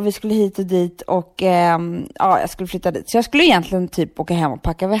planer och vi skulle hit och dit och jag skulle flytta dit. Så jag skulle egentligen typ åka hem och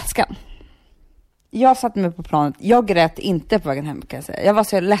packa väskan. Jag satte mig på planet. Jag grät inte på vägen hem kan jag säga. Jag var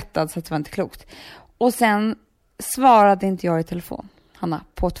så lättad så att det var inte klokt. Och sen svarade inte jag i telefon, Hanna,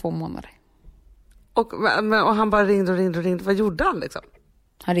 på 2 månader. Och han bara ringde. Vad gjorde han liksom?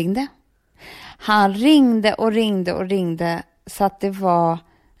 Han ringde så att det var...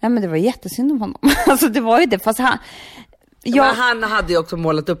 Nej, men det var jättesynd om honom. Alltså det var ju det. Fast men han hade ju också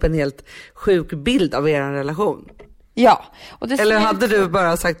målat upp en helt sjuk bild av er relation. Ja. Eller hade du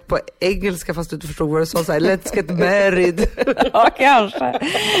bara sagt på engelska fast du inte förstod vad du sa, så här, let's get married. Ja, kanske.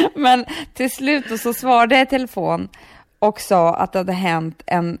 Men till slut så svarade jag i telefon och sa att det hade hänt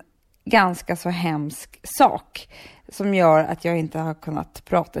en ganska så hemsk sak som gör att jag inte har kunnat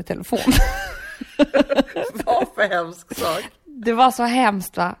prata i telefon. Vad för hemsk sak? Det var så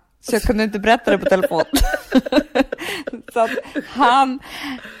hemskt, va? Så jag kunde inte berätta det på telefon. Så att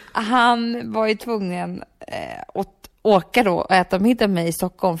han var ju tvungen att åka då och äta middag med mig i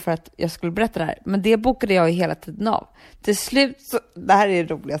Stockholm för att jag skulle berätta det här. Men det bokade jag ju hela tiden av. Till slut, det här är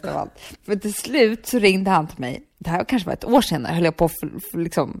det roligaste av allt. För till slut så ringde han till mig. Det här kanske var ett år senare, höll jag på för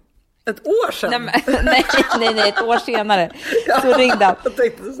liksom... Ett år sedan? Nej, ett år senare. Så ringde han.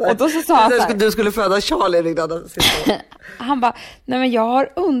 Och då så sa han så här, du skulle föda Charlie, ringde han. Han bara, nej men jag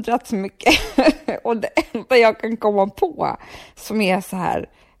har undrat så mycket. Och det enda jag kan komma på som är så här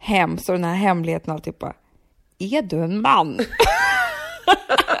hemskt och den här hemligheten och typ bara, är du en man?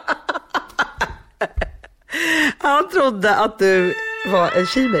 Han trodde att du var en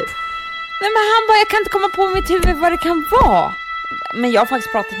tjejmejl. Nej, men han bara, jag kan inte komma på i mitt huvud vad det kan vara. Men jag har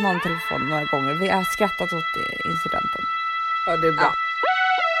faktiskt pratat med honom i telefon några gånger. Vi har skrattat åt incidenten. Ja, det är bra. Ja.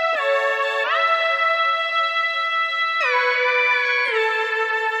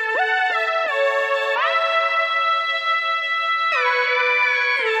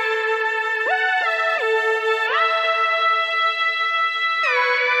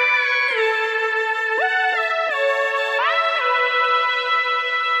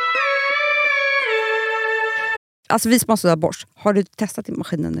 Alltså vi som måste ha borst. Har du testat i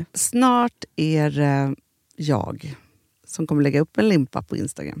maskinen nu? Snart är jag som kommer lägga upp en limpa på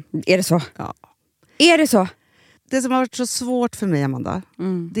Instagram. Är det så? Ja. Är det så? Det som har varit så svårt för mig, Amanda,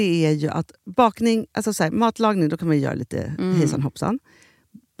 det är ju att bakning, alltså så här, matlagning, då kan man göra lite hejsan hoppsan.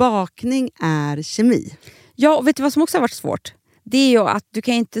 Bakning är kemi. Ja, och vet du vad som också har varit svårt? Det är ju att du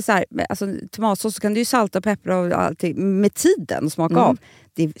kan inte så här, alltså tomatsås så kan du ju salta och peppra och allting med tiden och smaka av.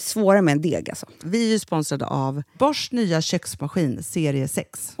 Det är svårare med en deg alltså. Vi är ju sponsrade av Bors nya köksmaskin serie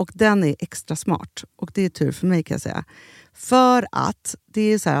 6. Och den är extra smart. Och det är tur för mig kan jag säga. För att det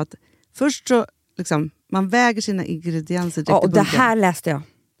är så här att först så liksom, man väger sina ingredienser direkt och det här läste jag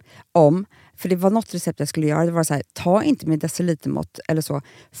om. för det var något recept jag skulle göra. Det var så här, ta inte med decilitermått eller så.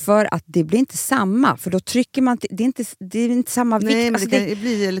 För att det blir inte samma. För då trycker man, det är inte samma vikt. Nej, men alltså det kan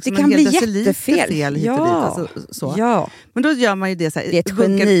bli liksom det kan en hel bli deciliter jättefel. fel hit och dit. Alltså, så. Ja. Men då gör man ju det så här. Det är ett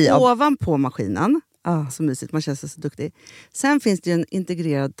geni av... ovanpå maskinen. Så mysigt, man känns så duktig. Sen finns det ju en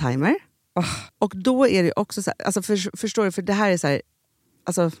integrerad timer. Och då är det också så här, alltså förstår du, för det här är så här,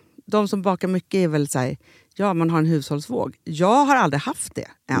 alltså de som bakar mycket är väl så här, ja, man har en hushållsvåg. Jag har aldrig haft det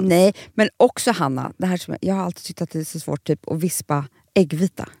än. Nej, men också Hanna, det här som jag har alltid tyckt att det är så svårt typ att vispa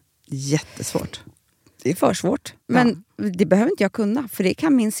äggvita. Jättesvårt. Det är för svårt. Men det behöver inte jag kunna. För det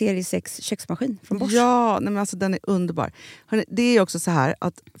kan min serie 6 köksmaskin från Bosch. Ja, nej men alltså den är underbar. Hörrni, det är ju också så här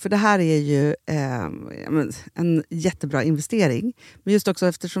att, för det här är ju en jättebra investering. Men just också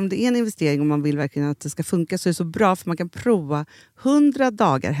eftersom det är en investering och man vill verkligen att det ska funka, så är det så bra för man kan prova 100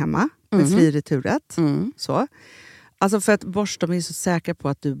 dagar hemma med fri returrätt. Så. Alltså för att Bosch, de är så säkra på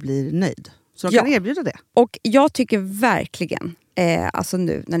att du blir nöjd. Så de kan erbjuda det. Och jag tycker verkligen, alltså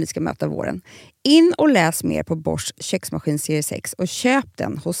nu när ni ska möta våren, in och läs mer på Bosch köksmaskin serie 6 och köp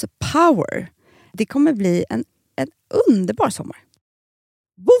den hos Power. Det kommer bli en underbar sommar.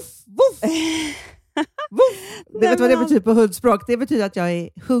 Woof, woof. Woof. Vet du vad det betyder på hundspråk? Det betyder att jag är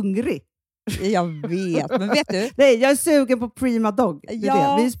hungrig. Jag vet, men vet du? Nej, jag är sugen på Prima Dog. Det är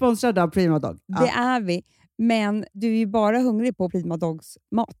Ja. det. Vi är sponsrade av Prima Dog. Det är vi. Men du är ju bara hungrig på Prima Dogs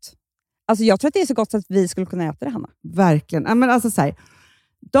mat. Alltså jag tror att det är så gott att vi skulle kunna äta det, Hanna. Verkligen. Ja, men alltså så här,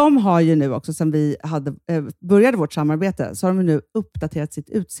 de har ju nu också, sen vi började vårt samarbete, så har de nu uppdaterat sitt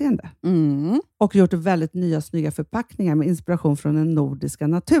utseende. Och gjort väldigt nya snygga förpackningar med inspiration från den nordiska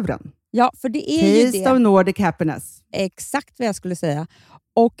naturen. Ja, för det är ju det. Taste of Nordic happiness. Exakt vad jag skulle säga.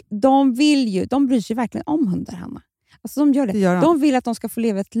 Och de bryr sig verkligen om hundar, Hanna. Alltså de gör det. Gör de. De vill att de ska få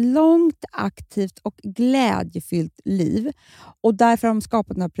leva ett långt, aktivt och glädjefyllt liv. Och därför har de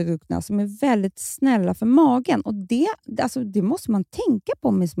skapat de här produkterna som är väldigt snälla för magen. Och det måste man tänka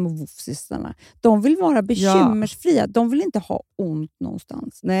på med små woofsystarna. De vill vara bekymmersfria. Ja. De vill inte ha ont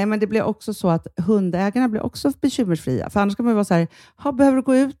någonstans. Nej, men det blir också så att hundägarna blir också bekymmersfria. För annars kan man vara så här, behöver du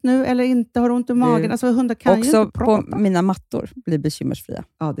gå ut nu eller inte? Har du ont i magen? Alltså hundar kan också ju inte prata. På mina mattor blir bekymmersfria.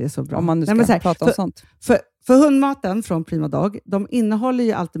 Ja, det är så bra. Om man nu ska prata om sånt. För hundmaten från Prima Dog, de innehåller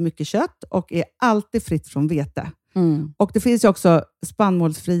ju alltid mycket kött och är alltid fritt från vete. Och det finns ju också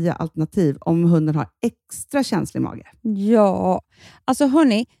spannmålsfria alternativ om hunden har extra känslig mage. Ja, alltså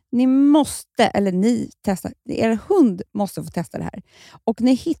hörni, ni testar. Er hund måste få testa det här. Och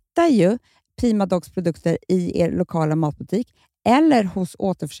ni hittar ju Prima Dogs produkter i er lokala matbutik eller hos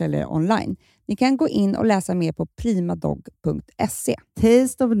återförsäljare online. Ni kan gå in och läsa mer på primadog.se.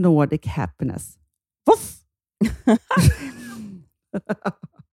 Taste of Nordic happiness. Voff!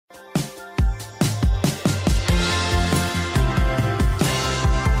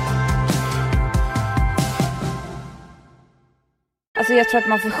 Alltså jag tror att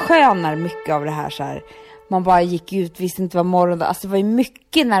man förskönar mycket av det här så här. Man bara gick ut, visste inte vad morgon. Alltså det var ju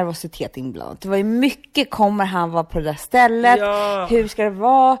mycket nervositet inblandat. Det var ju mycket, kommer han vara på det där stället? Ja. Hur ska det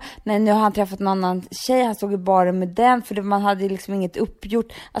vara? Nej, nu har han träffat en annan tjej. Han stod ju bara med den. För man hade liksom inget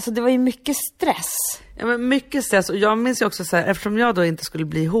uppgjort. Alltså det var ju mycket stress. Ja, men mycket stress. Och jag minns ju också så här, eftersom jag då inte skulle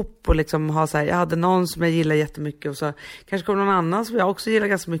bli ihop och liksom ha så här, jag hade någon som jag gillar jättemycket och så kanske kom någon annan som jag också gillar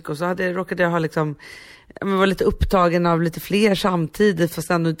ganska mycket och så råkade jag ha liksom, jag var lite upptagen av lite fler samtidigt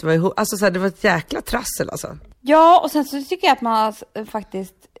fast ändå inte var ihop. Alltså så här, det var ett jäkla trassel alltså. Ja, och sen så tycker jag att man har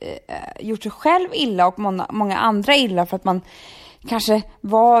faktiskt gjort sig själv illa och många andra illa för att man kanske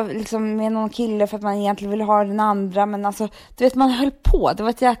var liksom med någon kille för att man egentligen ville ha den andra, men alltså du vet, man höll på. Det var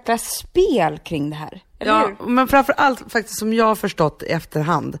ett jäkla spel kring det här. Ja, men framförallt faktiskt som jag har förstått i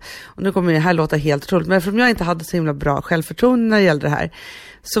efterhand, och nu kommer det här låta helt otroligt, men eftersom jag inte hade så himla bra självförtroende när det gällde det här,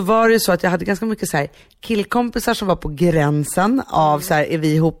 så var det ju så att jag hade ganska mycket så här killkompisar som var på gränsen av så här, är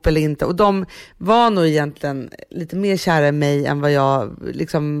vi ihop eller inte, och de var nog egentligen lite mer kära i mig än vad jag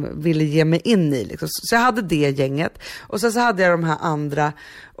liksom ville ge mig in i liksom. Så jag hade det gänget, och sen så hade jag de här andra,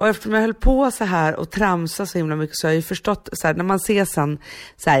 och eftersom jag höll på så här och tramsa så himla mycket, så har jag ju förstått så här, när man ser sen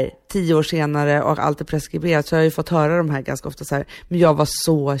så här 10 år senare och allt är preskriberat, så har jag ju fått höra de här ganska ofta så här, men jag var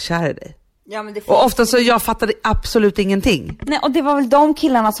så kär i dig. Ja, men och ofta så jag fattade absolut ingenting. Nej, och det var väl de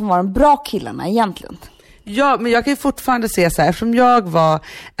killarna som var de bra killarna egentligen. Ja, men jag kan ju fortfarande se så här, eftersom jag var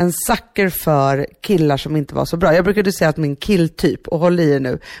en sucker för killar som inte var så bra. Jag brukade säga att min killtyp, och håll i er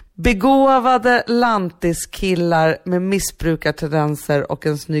nu, begåvade lantiskillar med missbrukartendenser och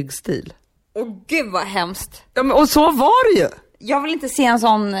en snygg stil. Åh gud vad hemskt. Ja, men, och så var det ju. Jag vill inte se en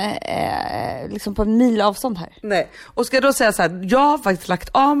sån liksom på en mil avstånd här. Nej, och ska jag då säga så här, jag har faktiskt lagt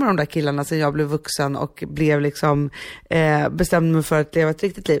av med de där killarna sedan jag blev vuxen och blev liksom bestämde mig för att leva ett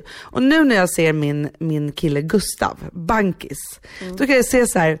riktigt liv. Och nu när jag ser min kille Gustav, Bankis, då kan jag se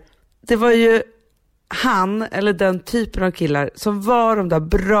så här, det var ju han eller den typen av killar som var de där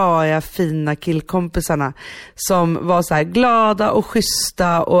bra, fina killkompisarna som var så här glada och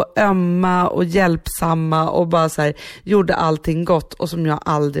schyssta och ömma och hjälpsamma och bara så här gjorde allting gott och som jag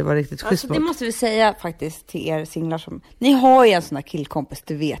aldrig var riktigt schysst mot. Det måste vi säga faktiskt till er singlar som, ni har ju en sån här killkompis,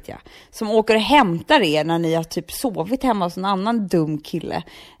 det vet jag, som åker och hämtar er när ni har typ sovit hemma hos en annan dum kille,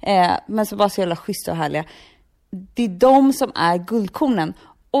 men så bara så jävla schyssta och härliga. Det är de som är guldkornen.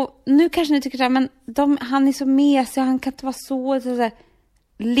 Och nu kanske ni tycker så här, men han är så mesig, han kan inte vara så här,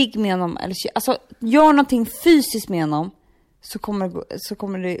 ligg med honom eller alltså gör någonting fysiskt med honom, så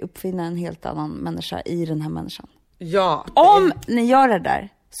kommer det uppfinna en helt annan människa i den här människan. Ja. Om ni gör det där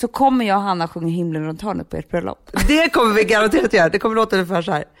så kommer jag och Hanna sjunga himlen runt hörnet på ert bröllop. Det kommer vi garanterat göra. Det kommer låta ungefär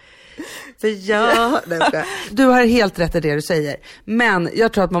så här. Du har helt rätt i det du säger. Men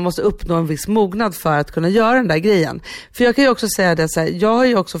jag tror att man måste uppnå en viss mognad för att kunna göra den där grejen. För jag kan ju också säga det så här, jag har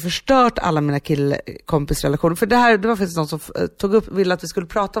ju också förstört alla mina killkompisrelationer. För det var faktiskt någon som ville att vi skulle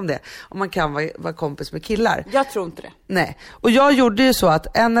prata om det. Om man kan vara kompis med killar. Jag tror inte det. Nej. Och jag gjorde ju så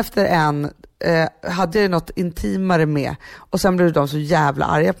att en efter en hade jag något intimare med, och sen blev de så jävla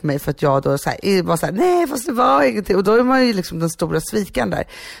arga på mig för att jag då var så här, nej fast det var ingenting, och då är man ju liksom den stora svikan där.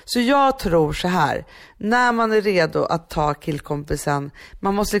 Så jag tror så här, när man är redo att ta killkompisen,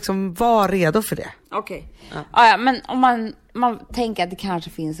 man måste liksom vara redo för det. Okej. Ja, men om man tänker att det kanske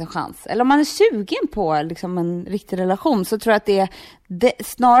finns en chans, eller om man är sugen på liksom en riktig relation, så tror jag att det är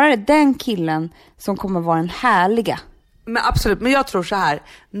snarare den killen som kommer vara en härliga. Men absolut, men jag tror så här,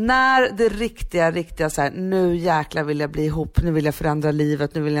 när det riktiga så här, nu jäklar vill jag bli ihop, nu vill jag förändra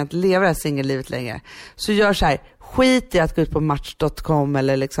livet, nu vill jag inte leva det här singellivet längre, så gör så här, skit i att gå ut på match.com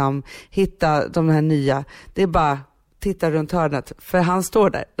eller liksom hitta de här nya, det är bara titta runt hörnet, för han står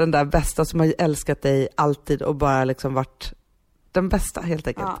där, den där bästa som har älskat dig alltid och bara liksom varit den bästa helt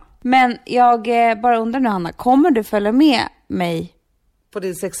enkelt. Ja. Men jag bara undrar nu, Hanna, kommer du följa med mig på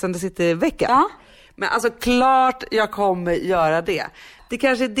din Sex and the City-vecka? Ja. Men alltså klart jag kommer göra det. Det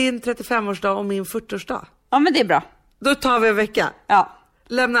kanske är din 35-årsdag och min 40-årsdag. Ja, men det är bra. Då tar vi en vecka. Ja.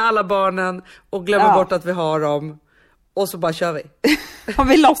 Lämna alla barnen och glömmer bort att vi har dem. Och så bara kör vi. Har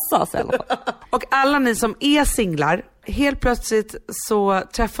vi låtsas i alla fall. Och alla ni som är singlar, helt plötsligt så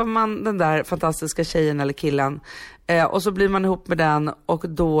träffar man den där fantastiska tjejen eller killen. Och så blir man ihop med den, och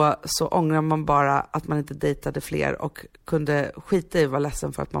då så ångrar man bara att man inte dejtade fler och kunde skita i att vara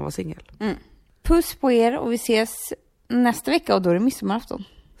ledsen för att man var singel. Mm. Puss på er, och vi ses nästa vecka, och då är det midsommarafton.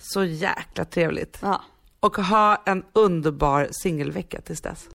 Så jäkla trevligt. Ja. Och ha en underbar singelvecka tills dess.